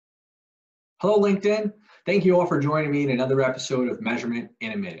Hello, LinkedIn. Thank you all for joining me in another episode of Measurement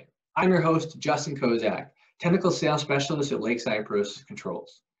in a Minute. I'm your host, Justin Kozak, Technical Sales Specialist at Lakeside Process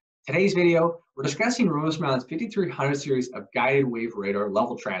Controls. Today's video, we're discussing Rosemound's 5300 series of guided wave radar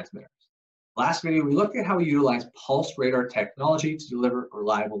level transmitters. Last video, we looked at how we utilize pulse radar technology to deliver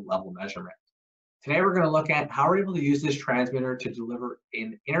reliable level measurement. Today, we're going to look at how we're able to use this transmitter to deliver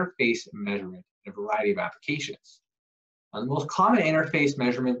an interface measurement in a variety of applications. The most common interface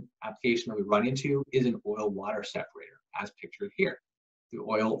measurement application that we run into is an oil-water separator, as pictured here. The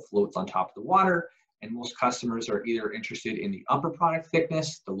oil floats on top of the water, and most customers are either interested in the upper product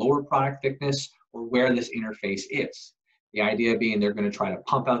thickness, the lower product thickness, or where this interface is. The idea being they're going to try to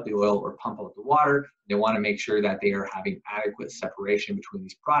pump out the oil or pump out the water. They want to make sure that they are having adequate separation between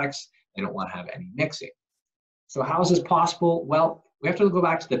these products. They don't want to have any mixing. So how is this possible? Well, we have to go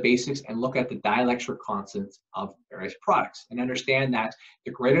back to the basics and look at the dielectric constants of various products and understand that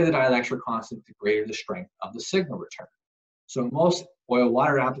the greater the dielectric constant, the greater the strength of the signal return. So in most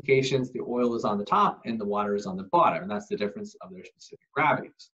oil-water applications, the oil is on the top and the water is on the bottom, and that's the difference of their specific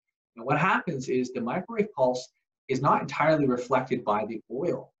gravities. Now what happens is the microwave pulse is not entirely reflected by the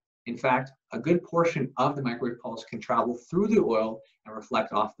oil. In fact, a good portion of the microwave pulse can travel through the oil and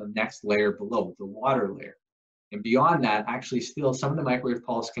reflect off the next layer below, the water layer. And beyond that, actually still some of the microwave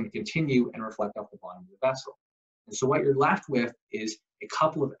pulse can continue and reflect off the bottom of the vessel. And so what you're left with is a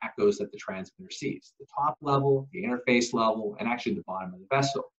couple of echoes that the transmitter sees, the top level, the interface level, and actually the bottom of the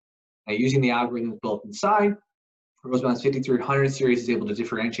vessel. Now using the algorithms built inside, Rosemound's 5300 series is able to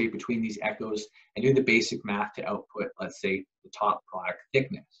differentiate between these echoes and do the basic math to output, let's say, the top product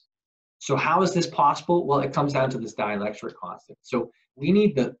thickness. So how is this possible? Well, it comes down to this dielectric constant. So we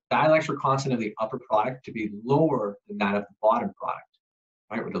need the dielectric constant of the upper product to be lower than that of the bottom product.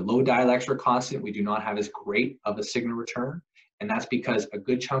 Right? With a low dielectric constant, we do not have as great of a signal return, and that's because a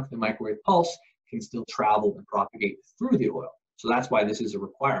good chunk of the microwave pulse can still travel and propagate through the oil. So that's why this is a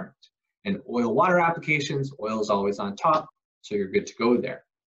requirement. In oil-water applications, oil is always on top, so you're good to go there.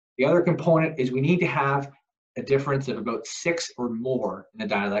 The other component is we need to have a difference of about 6 or more in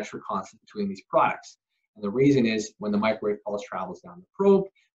the dielectric constant between these products. And the reason is when the microwave pulse travels down the probe,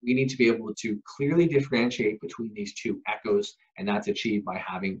 we need to be able to clearly differentiate between these two echoes, and that's achieved by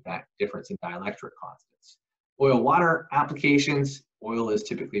having that difference in dielectric constants. Oil-water applications, oil is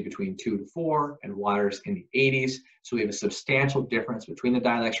typically between 2 to 4, and water is in the 80s, so we have a substantial difference between the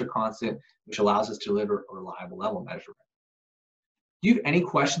dielectric constant, which allows us to deliver a reliable level measurement. Do you have any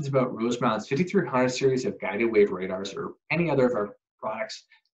questions about Rosemound's 5300 series of guided wave radars or any other of our products?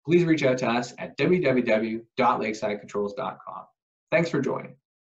 Please reach out to us at www.lakesidecontrols.com. Thanks for joining.